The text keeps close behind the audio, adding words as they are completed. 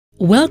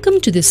Welcome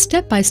to this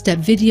step-by-step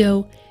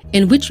video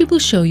in which we will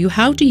show you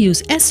how to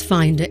use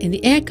S-Finder in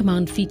the Air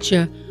Command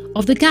feature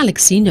of the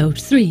Galaxy Note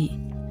 3.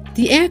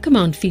 The Air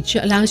Command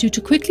feature allows you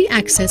to quickly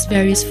access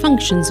various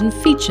functions and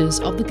features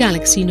of the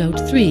Galaxy Note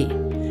 3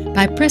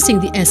 by pressing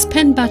the S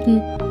Pen button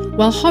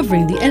while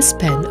hovering the S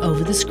Pen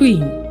over the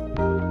screen.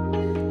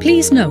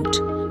 Please note,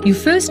 you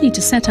first need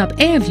to set up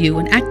AirView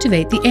and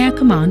activate the Air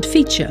Command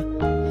feature.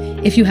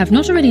 If you have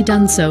not already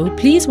done so,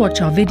 please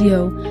watch our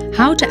video,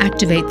 How to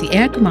Activate the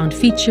Air Command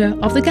feature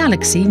of the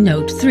Galaxy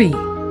Note 3.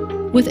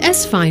 With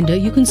S-Finder,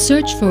 you can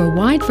search for a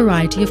wide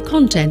variety of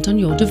content on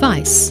your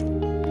device,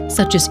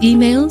 such as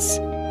emails,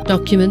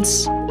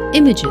 documents,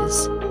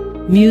 images,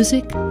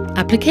 music,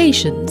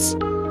 applications,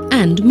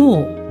 and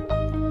more.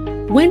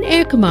 When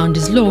Air Command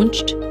is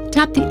launched,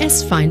 tap the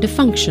S-Finder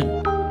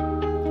function.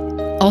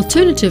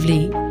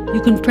 Alternatively,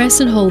 you can press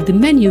and hold the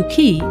menu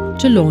key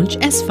to launch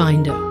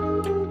S-Finder.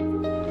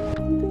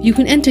 You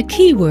can enter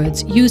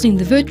keywords using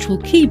the virtual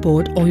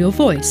keyboard or your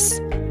voice,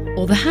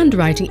 or the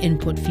handwriting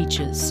input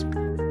features.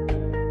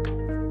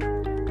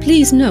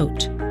 Please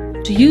note,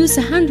 to use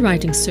the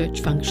handwriting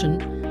search function,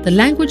 the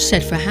language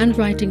set for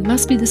handwriting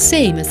must be the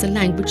same as the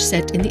language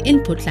set in the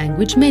input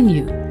language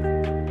menu.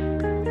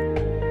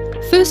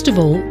 First of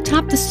all,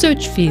 tap the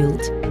search field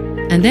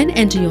and then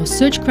enter your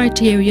search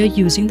criteria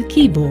using the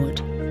keyboard.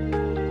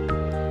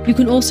 You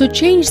can also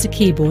change the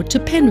keyboard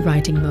to pen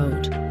writing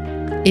mode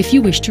if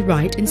you wish to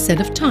write instead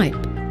of type.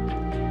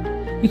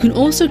 You can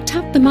also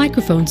tap the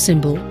microphone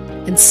symbol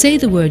and say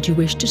the word you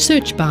wish to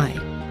search by.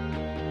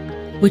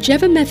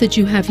 Whichever method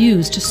you have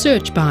used to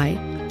search by,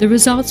 the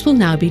results will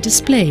now be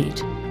displayed.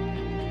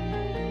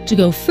 To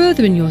go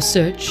further in your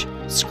search,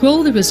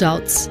 scroll the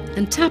results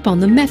and tap on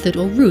the method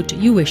or route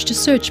you wish to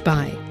search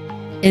by.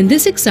 In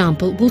this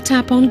example, we'll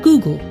tap on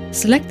Google,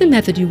 select the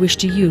method you wish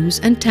to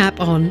use and tap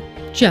on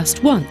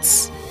Just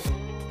Once.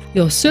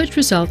 Your search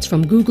results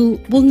from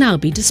Google will now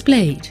be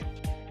displayed.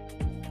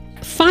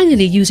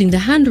 Finally, using the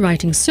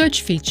handwriting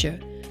search feature,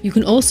 you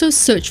can also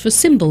search for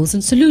symbols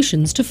and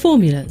solutions to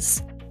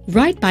formulas.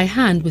 Write by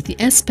hand with the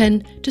S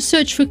Pen to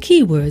search for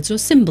keywords or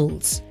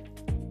symbols.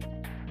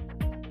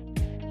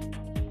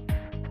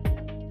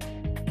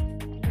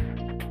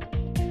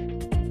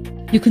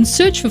 You can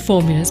search for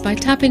formulas by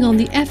tapping on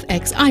the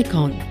FX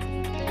icon,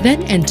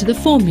 then enter the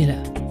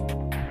formula.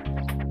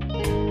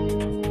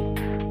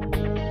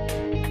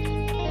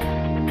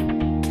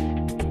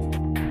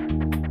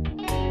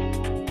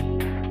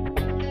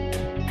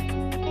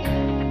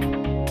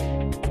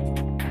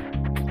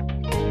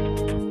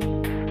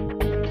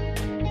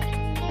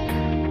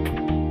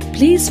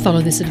 Please follow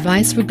this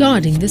advice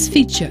regarding this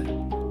feature.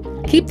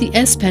 Keep the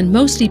S Pen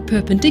mostly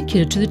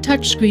perpendicular to the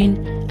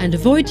touchscreen and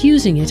avoid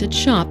using it at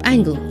sharp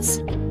angles.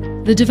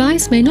 The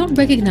device may not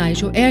recognize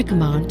your Air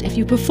Command if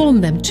you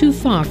perform them too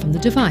far from the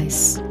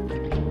device.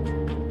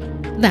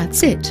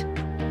 That's it.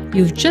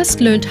 You've just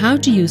learned how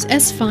to use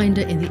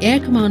S-Finder in the Air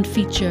Command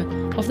feature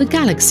of the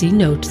Galaxy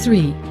Note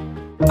 3.